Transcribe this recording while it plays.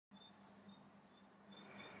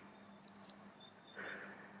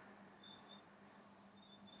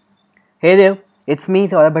Hey there, it's me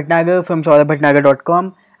Saurabh Bhatnagar from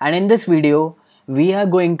saurabhbhatnagar.com, and in this video we are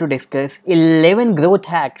going to discuss 11 growth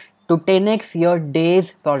hacks to 10x your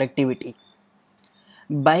day's productivity.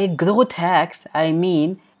 By growth hacks I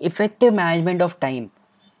mean effective management of time.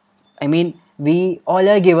 We all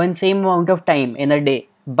are given same amount of time in a day,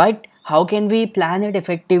 but how can we plan it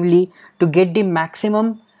effectively to get the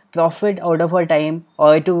maximum profit out of our time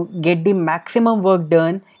or to get the maximum work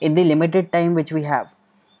done in the limited time which we have?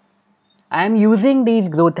 I am using these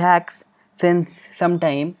growth hacks since some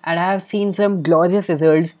time and I have seen some glorious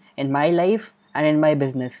results in my life and in my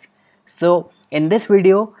business. So, in this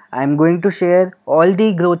video, I am going to share all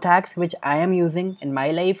the growth hacks which I am using in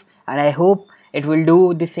my life, and I hope it will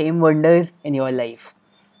do the same wonders in your life.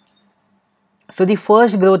 So, the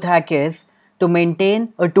first growth hack is to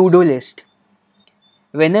maintain a to do list.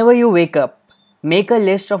 Whenever you wake up, make a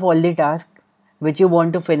list of all the tasks which you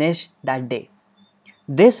want to finish that day.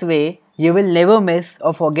 This way, you will never miss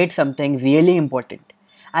or forget something really important,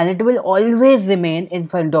 and it will always remain in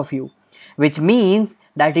front of you, which means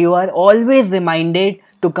that you are always reminded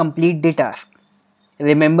to complete the task.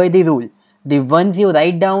 Remember the rule, the ones you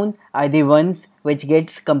write down are the ones which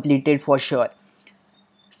gets completed for sure.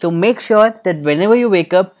 So make sure that whenever you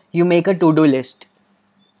wake up, you make a to-do list.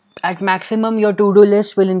 At maximum, your to-do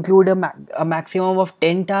list will include a maximum of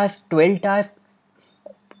 10 tasks, 12 tasks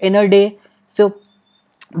in a day.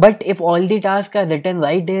 But if all the tasks are written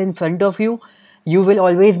right there in front of you, you will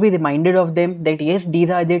always be reminded of them, that yes, these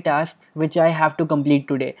are the tasks which I have to complete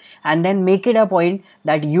today. And then make it a point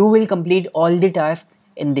that you will complete all the tasks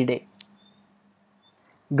in the day.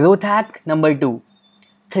 Growth hack number 2.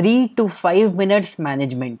 3 to 5 minutes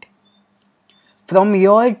management. From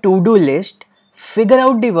your to-do list, figure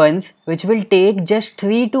out the ones which will take just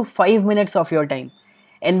 3 to 5 minutes of your time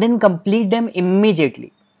and then complete them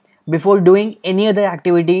immediately before doing any other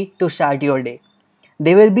activity to start your day.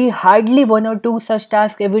 There will be hardly 1 or 2 such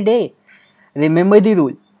tasks every day. Remember the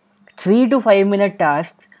rule, 3 to 5 minute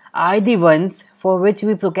tasks are the ones for which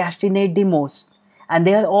we procrastinate the most, and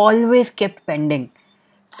they are always kept pending.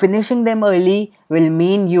 Finishing them early will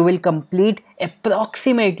mean you will complete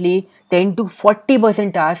approximately 10 to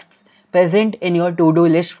 40% tasks present in your to-do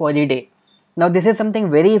list for the day. Now this is something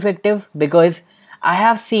very effective because I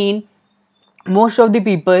have seen most of the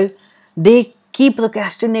people, they keep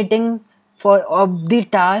procrastinating for of the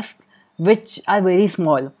tasks which are very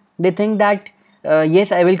small. They think that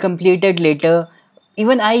yes, I will complete it later.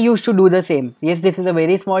 Even I used to do the same. Yes, this is a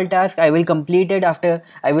very small task, I will complete it after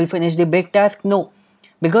I will finish the big task. No,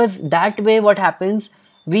 because that way what happens,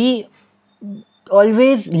 we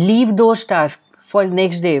always leave those tasks for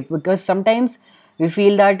next day, because sometimes we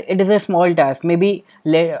feel that it is a small task. Maybe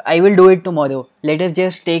I will do it tomorrow. Let us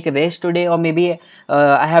just take rest today, or maybe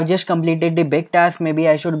I have just completed the big task. Maybe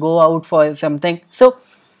I should go out for something. So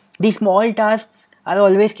the small tasks are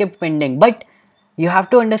always kept pending. But you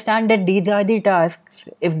have to understand that these are the tasks.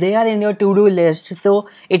 If they are in your to-do list, so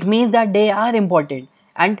it means that they are important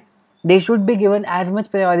and they should be given as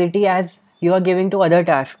much priority as you are giving to other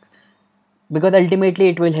tasks, because ultimately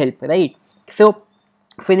it will help, right? So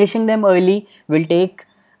finishing them early will take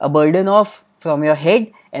a burden off from your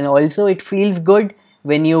head, and also it feels good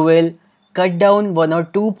when you will cut down 1 or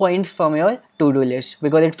 2 points from your to-do list,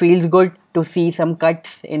 because it feels good to see some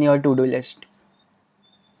cuts in your to-do list.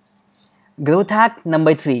 Growth hack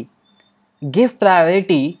number 3. Give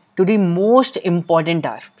priority to the most important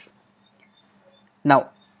tasks. Now,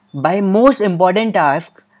 by most important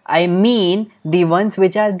tasks, I mean the ones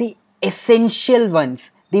which are the essential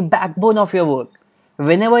ones, the backbone of your work.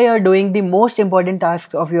 Whenever you are doing the most important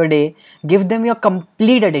tasks of your day, give them your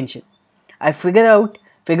complete attention. I figured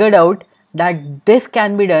out that this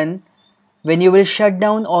can be done when you will shut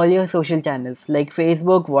down all your social channels like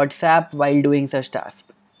Facebook, WhatsApp while doing such tasks.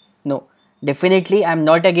 No, definitely I'm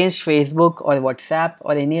not against Facebook or WhatsApp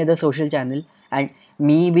or any other social channel, and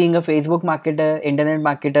me being a Facebook marketer, internet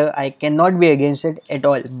marketer, I cannot be against it at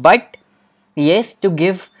all. But yes, to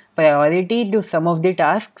give priority to some of the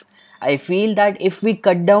tasks, I feel that if we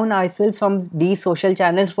cut down ourselves from these social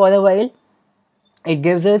channels for a while, it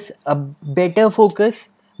gives us a better focus.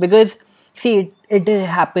 Because see, it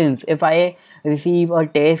happens, if I receive a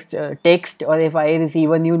text, or if I receive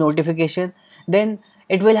a new notification, then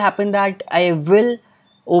it will happen that I will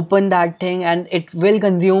open that thing and it will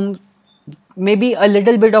consume maybe a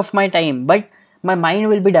little bit of my time, but my mind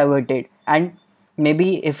will be diverted. And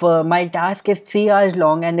maybe if my task is 3 hours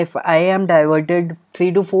long, and if I am diverted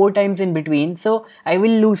 3 to 4 times in between, so I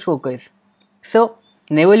will lose focus. So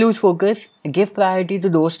never lose focus, give priority to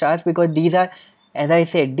those tasks, because these are, as I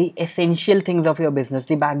said, the essential things of your business,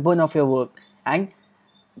 the backbone of your work, and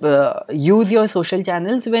use your social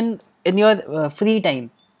channels when in your free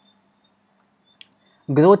time.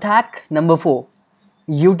 Growth hack number 4: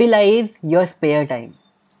 utilize your spare time.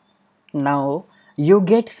 Now, you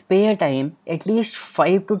get spare time at least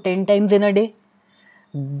 5 to 10 times in a day.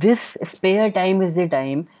 This spare time is the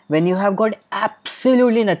time when you have got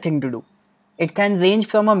absolutely nothing to do. It can range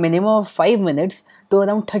from a minimum of 5 minutes to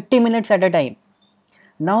around 30 minutes at a time.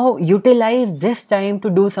 Now utilize this time to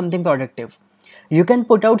do something productive. You can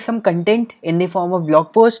put out some content in the form of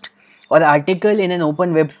blog post or article in an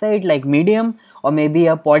open website like Medium, or maybe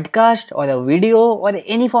a podcast or a video or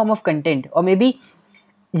any form of content, or maybe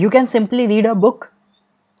you can simply read a book.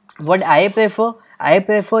 What I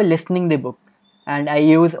prefer listening the book, and I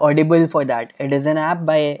use Audible for that. It is an app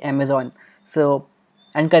by Amazon. So,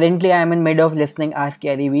 and currently I am in mid of listening Ask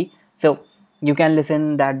Gary V. So you can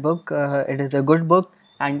listen that book. It is a good book,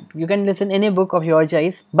 and you can listen any book of your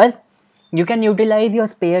choice. But you can utilize your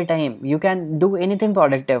spare time. You can do anything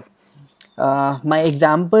productive. My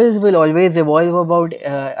examples will always revolve about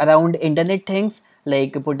around internet things,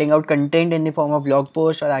 like putting out content in the form of blog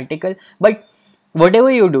post or article. But whatever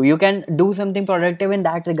you do, you can do something productive in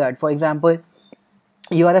that regard. For example,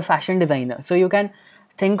 you are a fashion designer, so you can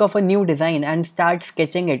think of a new design and start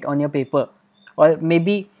sketching it on your paper, or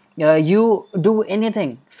maybe you do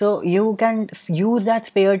anything. So you can use that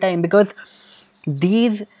spare time, because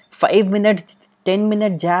these 5 minutes,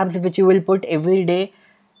 10-minute jabs which you will put every day,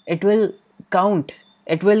 it will count.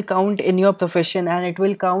 It will count in your profession, and it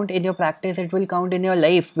will count in your practice, it will count in your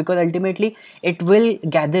life, because ultimately it will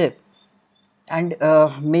gather. And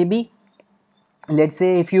maybe, let's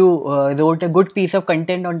say, if you wrote a good piece of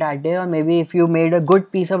content on that day, or maybe if you made a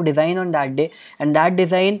good piece of design on that day, and that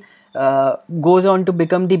design goes on to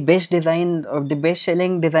become the best design, or the best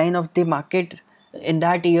selling design of the market in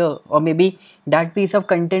that year, or maybe that piece of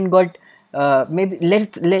content got maybe,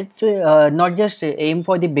 let's not just aim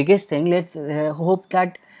for the biggest thing. Let's hope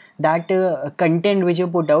that content which you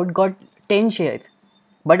put out got 10 shares,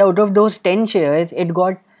 but out of those 10 shares it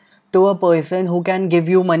got to a person who can give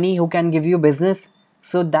you money, who can give you business.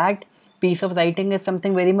 So that piece of writing is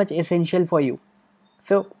something very much essential for you.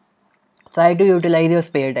 So try to utilize your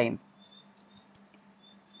spare time.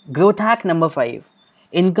 Growth hack number 5: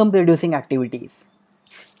 income producing activities.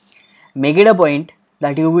 Make it a point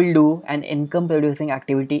that you will do an income producing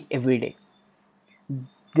activity every day.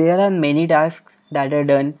 There are many tasks that are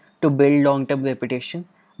done to build long term reputation,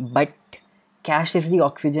 but cash is the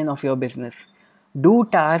oxygen of your business. Do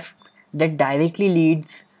tasks that directly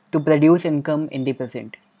leads to produce income in the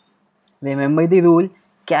present. Remember the rule: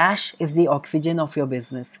 cash is the oxygen of your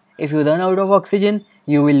business. If you run out of oxygen,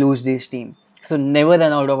 you will lose the steam. So never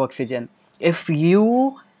run out of oxygen. If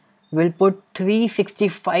you will put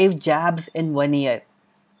 365 jabs in 1 year,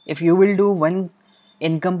 if you will do one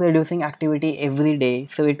income producing activity every day,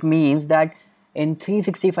 so it means that in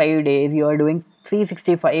 365 days you are doing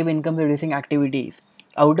 365 income producing activities.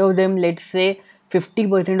 Out of them, let's say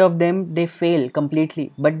 50% of them they fail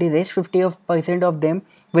completely, but the rest 50% of them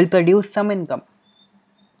will produce some income,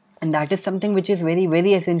 and that is something which is very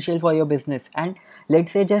very essential for your business. And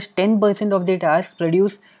let's say just 10% of the tasks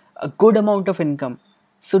produce a good amount of income.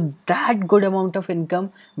 So that good amount of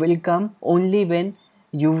income will come only when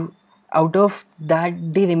you, out of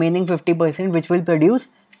that, the remaining 50% which will produce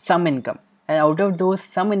some income, and out of those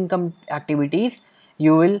some income activities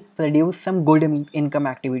you will produce some good income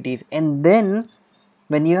activities. And then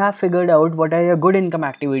when you have figured out what are your good income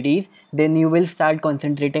activities, then you will start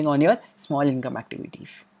concentrating on your small income activities.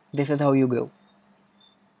 This is how you grow.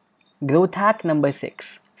 Growth hack number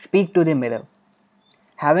 6: speak to the mirror.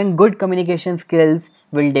 Having good communication skills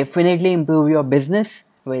will definitely improve your business,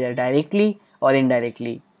 whether directly or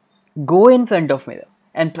indirectly. Go in front of mirror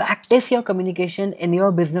and practice your communication in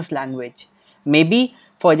your business language. Maybe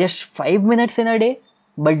for just 5 minutes in a day,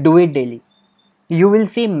 but do it daily. You will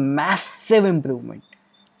see massive improvement.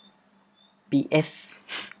 PS: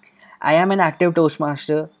 I am an active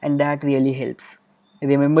Toastmaster, and that really helps.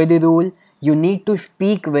 Remember the rule: you need to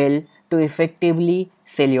speak well to effectively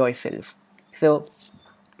sell yourself. So,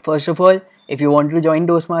 first of all, if you want to join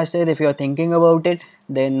Toastmasters, if you are thinking about it,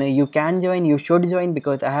 then you can join, you should join,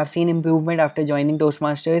 because I have seen improvement after joining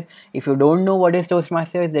Toastmasters. If you don't know what is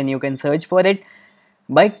Toastmasters, then you can search for it.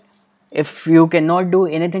 But if you cannot do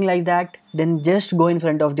anything like that, then just go in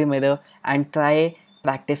front of the mirror and try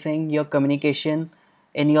practicing your communication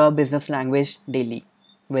in your business language daily,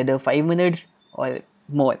 whether 5 minutes or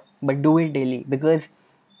more, but do it daily, because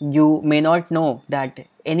you may not know that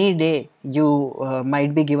any day you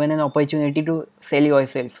might be given an opportunity to sell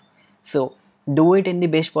yourself. So do it in the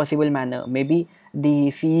best possible manner. Maybe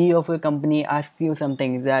the CEO of a company asks you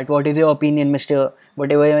something, that what is your opinion, Mr.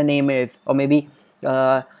 whatever your name is, or maybe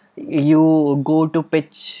uh, you go to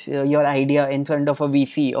pitch your idea in front of a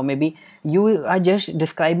VC, or maybe you are just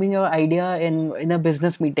describing your idea in a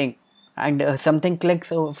business meeting, and something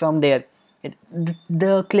clicks from there.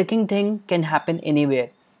 The clicking thing can happen anywhere,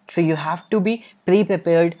 so you have to be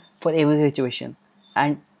pre-prepared for every situation.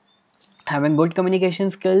 And having good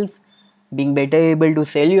communication skills, being better able to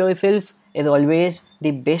sell yourself is always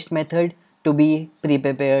the best method to be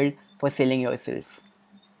pre-prepared for selling yourself.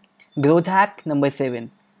 Growth hack number 7: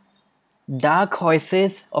 dark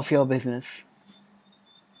horses of your business.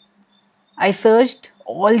 I searched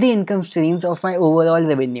all the income streams of my overall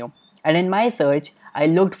revenue, and in my search, I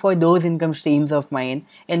looked for those income streams of mine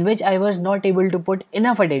in which I was not able to put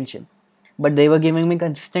enough attention, but they were giving me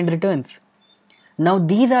consistent returns. Now,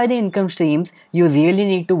 these are the income streams you really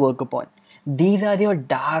need to work upon. These are your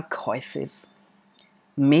dark horses.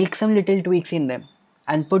 Make some little tweaks in them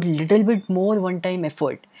and put little bit more one-time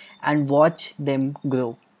effort and watch them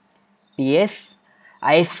grow. Yes,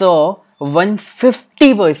 I saw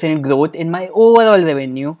 150% growth in my overall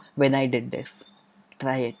revenue when I did this.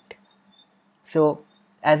 Try it. So,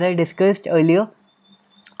 as I discussed earlier,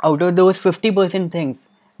 out of those 50% things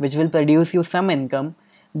which will produce you some income,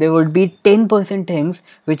 there would be 10% things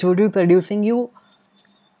which would be producing you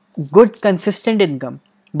good consistent income.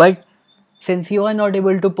 But since you are not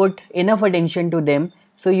able to put enough attention to them,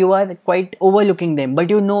 so you are quite overlooking them, but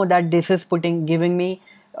you know that this is putting giving me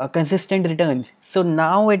consistent returns. So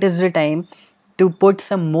now it is the time to put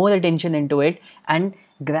some more attention into it and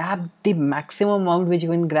grab the maximum amount which you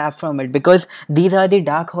can grab from it, because these are the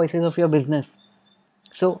dark horses of your business.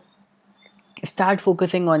 So start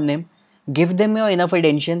focusing on them, give them your enough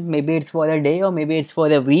attention. Maybe it's for a day or maybe it's for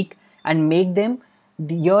a week, and make them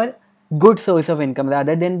your good source of income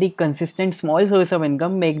rather than the consistent small source of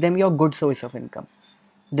income. Make them your good source of income.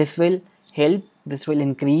 This will help, this will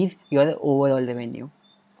increase your overall revenue.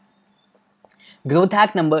 Growth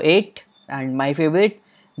hack number 8, and my favorite,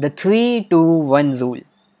 the 3-2-1 rule.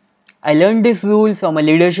 I learned this rule from a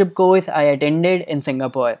leadership course I attended in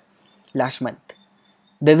Singapore last month.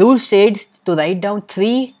 The rule states to write down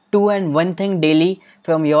 3, 2 and 1 thing daily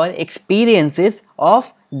from your experiences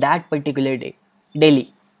of that particular day.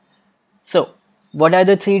 Daily. So, what are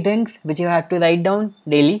the 3 things which you have to write down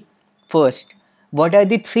daily? First, what are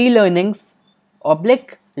the 3 learnings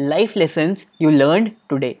oblique life lessons you learned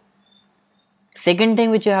today? Second thing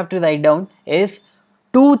which you have to write down is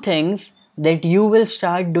 2 things that you will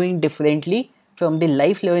start doing differently from the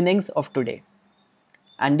life learnings of today.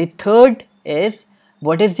 And the third is,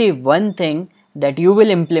 what is the 1 thing that you will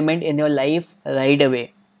implement in your life right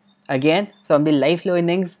away? Again, from the life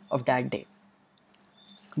learnings of that day.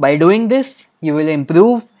 By doing this, you will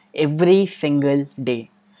improve every single day.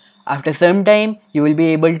 After some time, you will be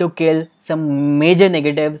able to kill some major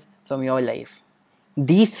negatives from your life.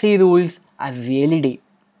 These 3 rules are really deep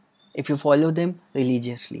if you follow them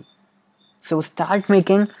religiously. So start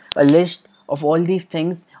making a list of all these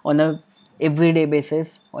things on a everyday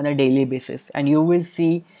basis, on a daily basis, and you will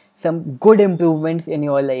see some good improvements in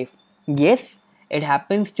your life. Yes, it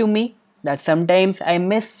happens to me that sometimes I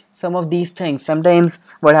miss some of these things. Sometimes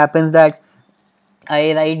what happens that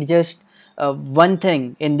I write just 1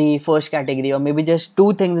 thing in the first category, or maybe just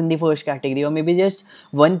 2 things in the first category, or maybe just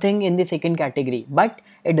 1 thing in the second category. But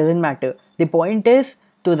it doesn't matter. The point is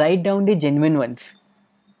to write down the genuine ones.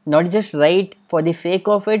 Not just write for the sake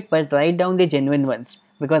of it, but write down the genuine ones.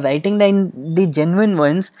 Because writing down the genuine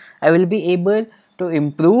ones, I will be able to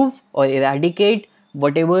improve or eradicate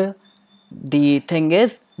whatever the thing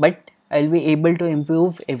is, but I'll be able to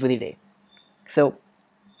improve every day. So,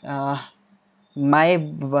 uh,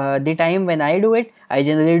 the time when I do it, I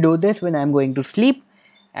generally do this when I'm going to sleep,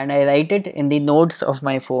 and I write it in the notes of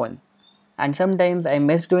my phone. And sometimes I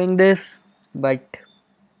miss doing this, but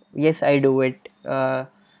yes, I do it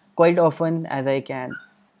quite often as I can.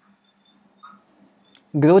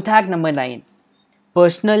 Growth hack number 9: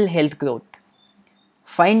 personal health growth.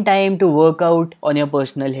 Find time to work out on your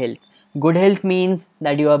personal health. Good health means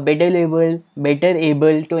that you are better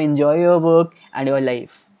able to enjoy your work and your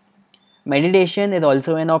life. Meditation is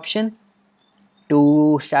also an option.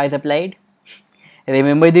 2 stars applied.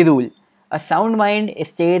 Remember the rule: a sound mind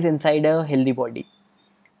stays inside a healthy body.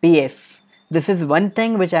 PS. This is one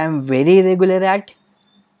thing which I am very regular at.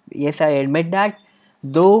 Yes, I admit that.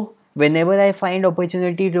 Though whenever I find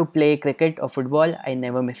opportunity to play cricket or football, I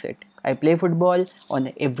never miss it. I play football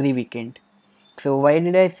on every weekend. So why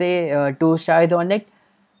did I say 2 stars on it?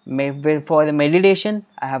 For the meditation,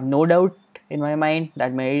 I have no doubt in my mind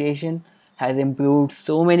that meditation has improved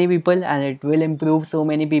so many people, and it will improve so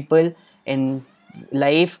many people in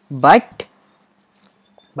life. But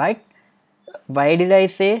why did I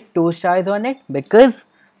say 2 stars on it? Because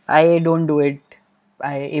I don't do it.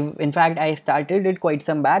 In fact, I started it quite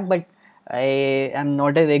some back, but I am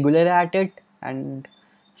not a regular at it, and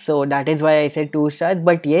so that is why I said 2 stars.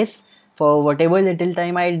 But yes, for whatever little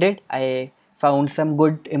time I did, I found some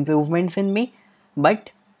good improvements in me. But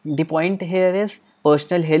the point here is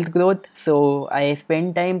personal health growth. So I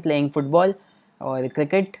spend time playing football or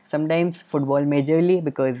cricket, sometimes football majorly,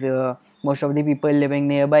 because most of the people living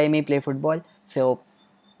nearby me play football. So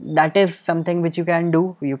that is something which you can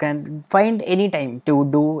do. You can find any time to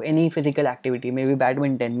do any physical activity, maybe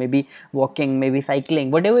badminton, maybe walking, maybe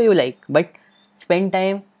cycling, whatever you like, but spend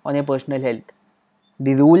time on your personal health.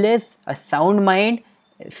 The rule is a sound mind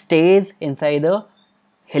stays inside a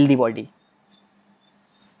healthy body.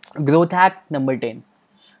 Growth hack number 10: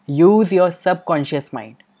 use your subconscious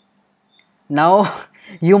mind. Now,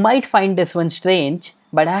 you might find this one strange,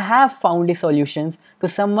 but I have found the solutions to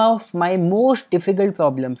some of my most difficult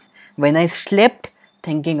problems when I slept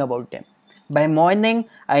thinking about them. By morning,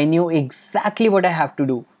 I knew exactly what I have to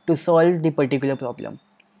do to solve the particular problem.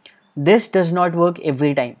 This does not work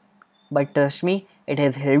every time, but trust me, it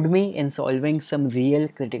has helped me in solving some real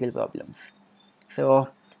critical problems. So,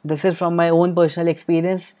 this is from my own personal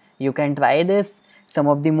experience. You can try this. Some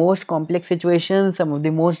of the most complex situations, some of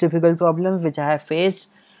the most difficult problems which I have faced,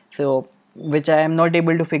 so which I am not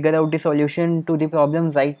able to figure out the solution to the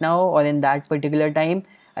problems right now or in that particular time,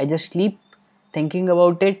 I just sleep thinking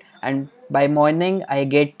about it, and by morning I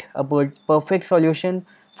get a perfect solution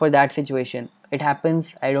for that situation. It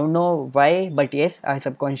happens, I don't know why, but yes, our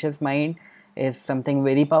subconscious mind is something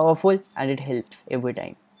very powerful and it helps every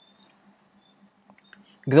time.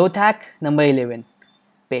 Growth hack number 11: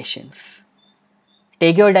 patience.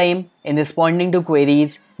 Take your time in responding to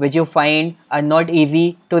queries which you find are not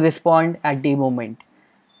easy to respond at the moment.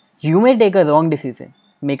 You may take a wrong decision,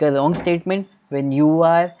 make a wrong statement when you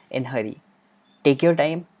are in hurry. Take your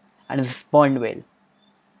time and respond well.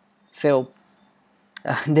 So,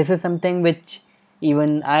 this is something which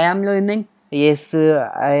even I am learning. Yes,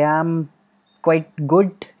 I am quite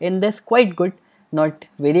good in this, quite good, not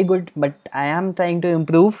very good, but I am trying to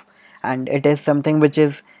improve, and it is something which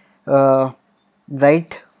is uh,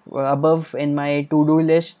 right above in my to do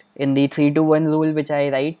list in the 3 to 1 rule which I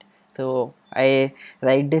write. So, I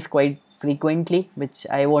write this quite frequently, which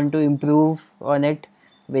I want to improve on it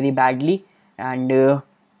very badly, and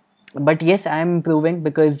but yes, I am improving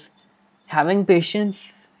because having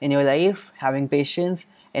patience in your life, having patience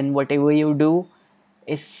in whatever you do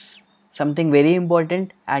is something very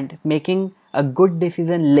important, and making a good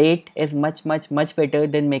decision late is much better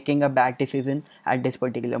than making a bad decision at this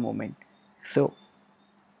particular moment. So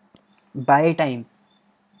buy time,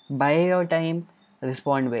 buy your time,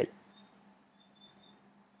 respond well.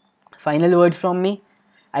 Final words from me: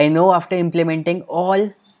 I know after implementing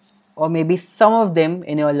all or maybe some of them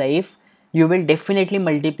in your life, you will definitely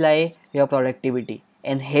multiply your productivity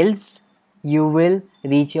and health. You will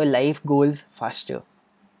reach your life goals faster.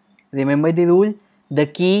 Remember the rule: the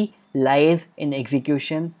key lies in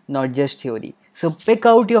execution, not just theory. So pick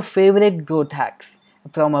out your favorite growth hacks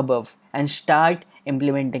from above and start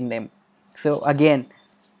implementing them. So again,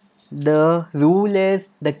 the rule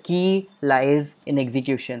is the key lies in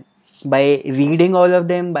execution. By reading all of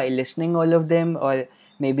them, by listening all of them, or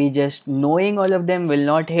maybe just knowing all of them will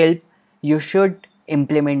not help. You should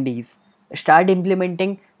implement these. Start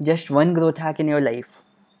implementing just one growth hack in your life.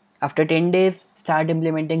 After 10 days, start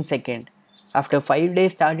implementing second. After 5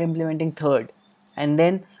 days, start implementing third. And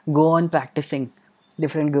then go on practicing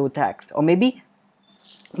different growth hacks. Or maybe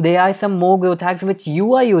there are some more growth hacks which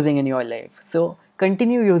you are using in your life, so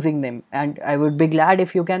continue using them, and I would be glad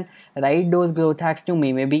if you can write those growth hacks to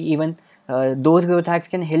me. Maybe even those growth hacks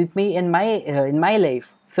can help me in my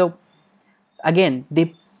life. So again,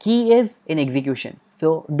 the key is in execution,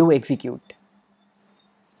 so do execute.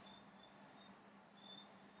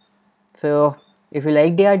 So if you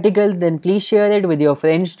like the article, then please share it with your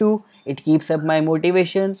friends too. It keeps up my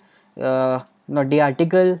motivation. Not the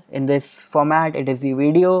article in this format, it is the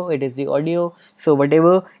video, it is the audio. So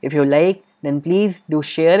whatever, if you like, then please do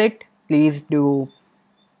share it. Please do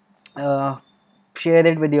uh, share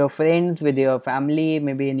it with your friends, with your family,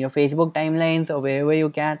 maybe in your Facebook timelines or wherever you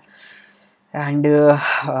can. And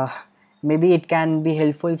maybe it can be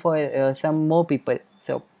helpful for some more people.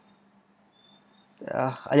 So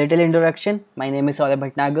a little introduction: my name is Saurabh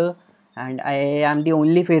Bhatnagar, and I am the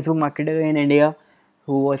only Facebook marketer in India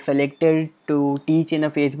who was selected to teach in a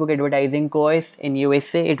Facebook advertising course in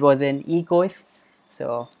USA. It was an e-course,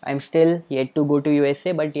 So I'm still yet to go to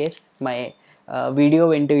USA, but yes, my video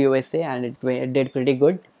went to USA and it did pretty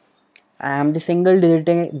good. I am the single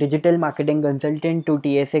digital marketing consultant to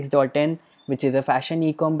TSX.in, which is a fashion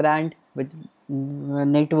e-com brand with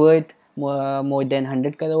net worth more than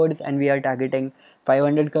 100 crores, and we are targeting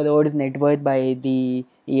 500 crores net worth by the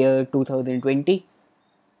year 2020.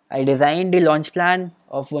 I designed the launch plan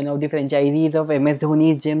of one of the franchisees of MS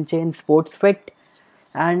Dhoni's gym chain SportsFit,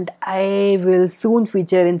 and I will soon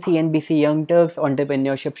feature in CNBC Young Turks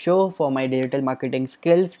entrepreneurship show for my digital marketing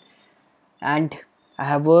skills. And I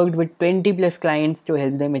have worked with 20 plus clients to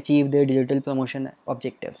help them achieve their digital promotion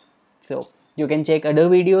objectives. So you can check other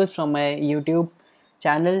videos from my YouTube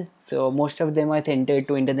channel. So most of them are centered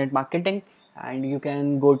to internet marketing, and you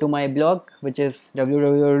can go to my blog, which is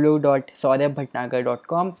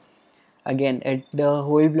www.saurabh.bhatnagar.com. Again, the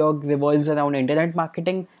whole blog revolves around internet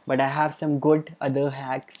marketing, but I have some good other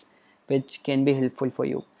hacks which can be helpful for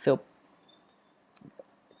you. So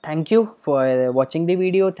thank you for watching the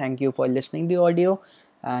video, thank you for listening the audio,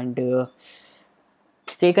 and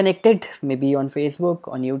stay connected, maybe on Facebook,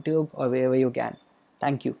 on YouTube, or wherever you can.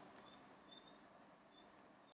 Thank you.